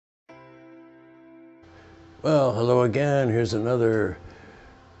Well, hello again. Here's another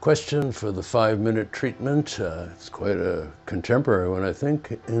question for the 5-minute treatment. It's quite a contemporary one, I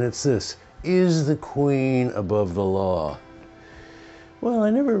think, and it's this: is the Queen above the law? Well, I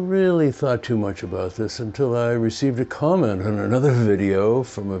never really thought too much about this until I received a comment on another video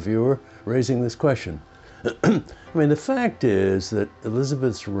from a viewer raising this question. I mean, the fact is that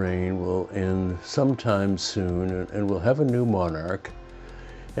Elizabeth's reign will end sometime soon, and we'll have a new monarch.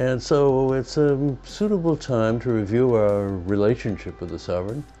 And so it's a suitable time to review our relationship with the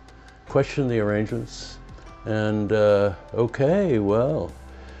sovereign, question the arrangements, and okay, well,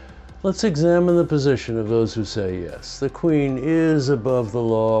 let's examine the position of those who say yes, the Queen is above the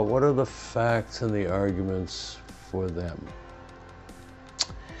law. What are the facts and the arguments for them?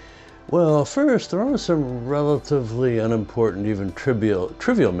 Well, first, there are some relatively unimportant, even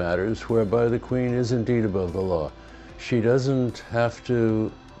trivial matters whereby the Queen is indeed above the law. She doesn't have to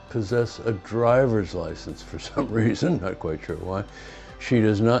possess a driver's license for some reason, not quite sure why. She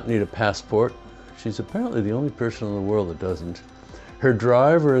does not need a passport. She's apparently the only person in the world that doesn't. Her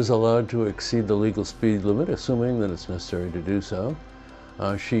driver is allowed to exceed the legal speed limit, assuming that it's necessary to do so.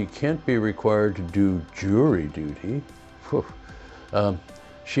 She can't be required to do jury duty.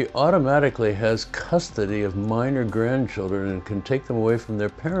 She automatically has custody of minor grandchildren and can take them away from their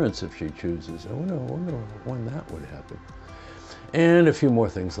parents if she chooses. I wonder when that would happen. And a few more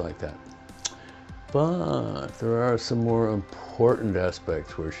things like that. But there are some more important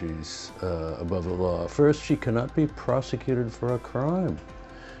aspects where she's above the law. First, she cannot be prosecuted for a crime.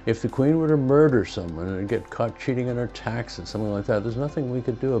 If the Queen were to murder someone and get caught cheating on her taxes, something like that, there's nothing we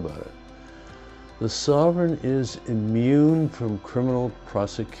could do about it. The sovereign is immune from criminal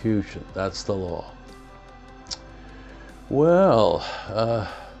prosecution. That's the law. Well,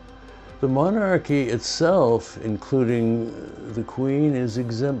 the monarchy itself, including the Queen, is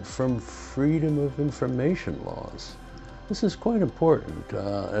exempt from freedom of information laws. This is quite important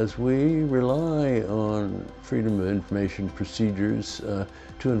as we rely on freedom of information procedures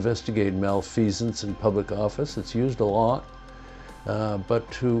to investigate malfeasance in public office. It's used a lot,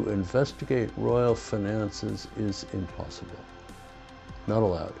 but to investigate royal finances is impossible, not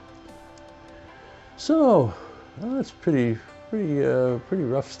allowed. So that's pretty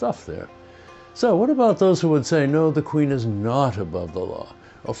rough stuff there. So what about those who would say, no, the Queen is not above the law?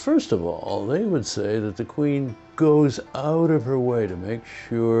 Well, first of all, they would say that the Queen goes out of her way to make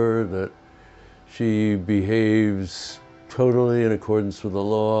sure that she behaves totally in accordance with the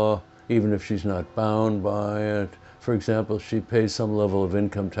law, even if she's not bound by it. For example, she pays some level of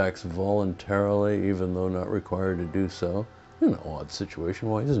income tax voluntarily, even though not required to do so. In an odd situation,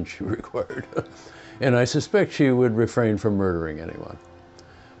 why isn't she required? And I suspect she would refrain from murdering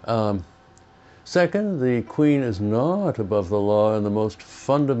anyone. Second, the Queen is not above the law in the most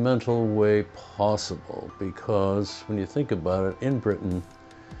fundamental way possible, because when you think about it, in Britain,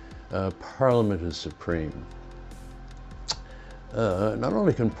 Parliament is supreme. Not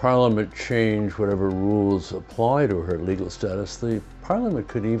only can Parliament change whatever rules apply to her legal status, the Parliament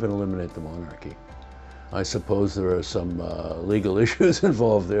could even eliminate the monarchy. I suppose there are some legal issues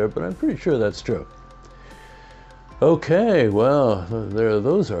involved there, but I'm pretty sure that's true. Okay, well, there are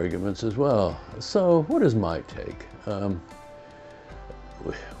those arguments as well. So what is my take?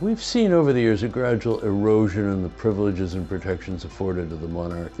 We've seen over the years a gradual erosion in the privileges and protections afforded to the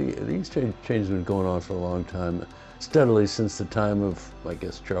monarch. These changes have been going on for a long time, steadily since the time of, I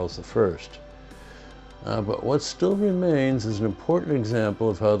guess, Charles I. But what still remains is an important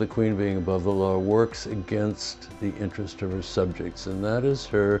example of how the Queen being above the law works against the interest of her subjects, and that is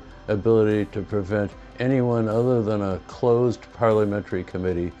her ability to prevent anyone other than a closed parliamentary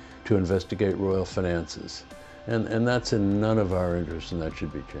committee to investigate royal finances. And that's in none of our interests, and that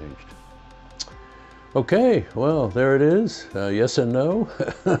should be changed. Okay, well, there it is. Yes and no.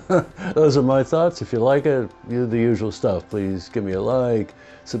 Those are my thoughts. If you like it, do the usual stuff. Please give me a like,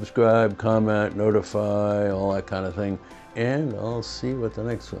 subscribe, comment, notify, all that kind of thing. And I'll see you at the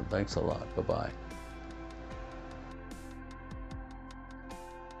next one. Thanks a lot. Bye-bye.